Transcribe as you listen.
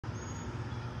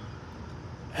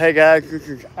Hey guys, this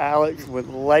is Alex with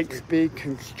Lightspeed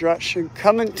Construction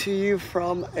coming to you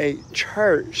from a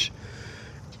church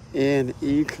in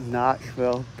East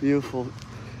Knoxville. Beautiful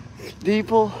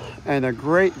steeple and a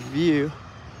great view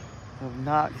of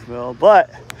Knoxville, but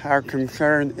our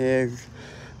concern is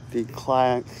the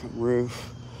client's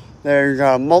roof. There's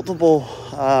multiple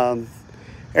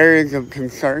areas of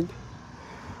concern.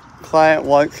 Client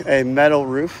wants a metal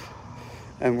roof,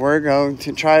 and we're going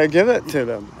to try to give it to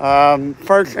them.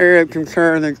 First area of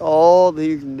concern is all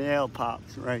these nail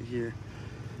pops right here.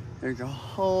 There's a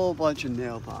whole bunch of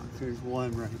nail pops. There's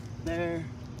one right there,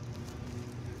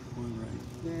 one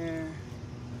right there,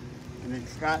 and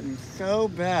it's gotten so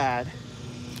bad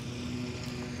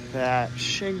that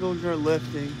shingles are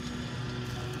lifting.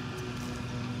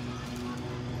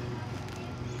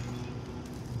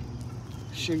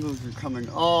 Shingles are coming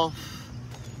off.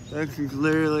 This is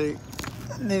literally,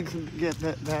 they can get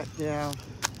that back down.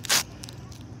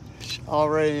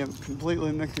 Already a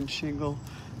completely missing shingle.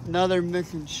 Another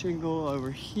missing shingle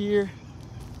over here.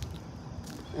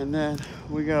 And then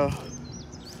we go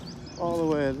all the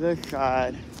way to this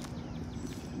side.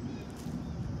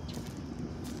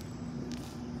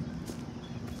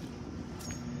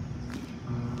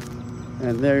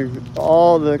 And there's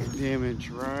all the damage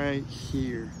right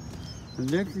here. And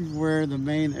this is where the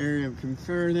main area of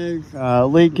concern is,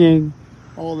 leaking,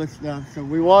 all this stuff. So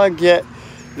we want to get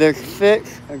this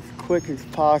fixed as quick as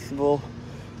possible.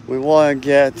 We want to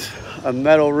get a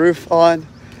metal roof on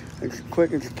as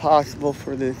quick as possible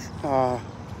for these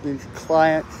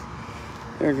clients.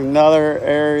 There's another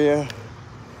area.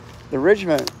 The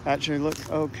ridgement actually looks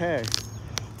okay.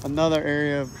 Another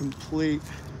area of complete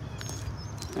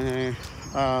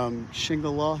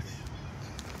shingle loss,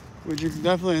 which is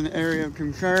definitely an area of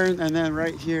concern. And then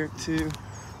right here too,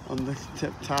 on this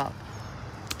tip top,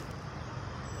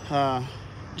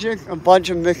 just a bunch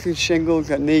of missing shingles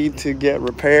that need to get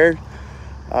repaired.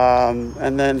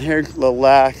 And then here's the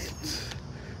last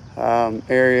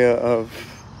area of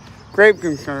great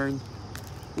concern: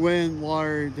 wind,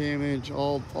 water damage,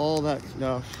 all that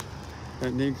stuff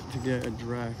that needs to get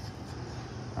addressed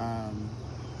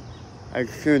as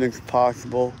soon as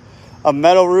possible. A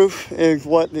metal roof is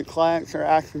what the clients are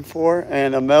asking for,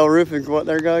 and a metal roof is what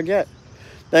they're going to get.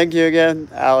 Thank you again,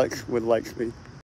 Alex with Lightspeed.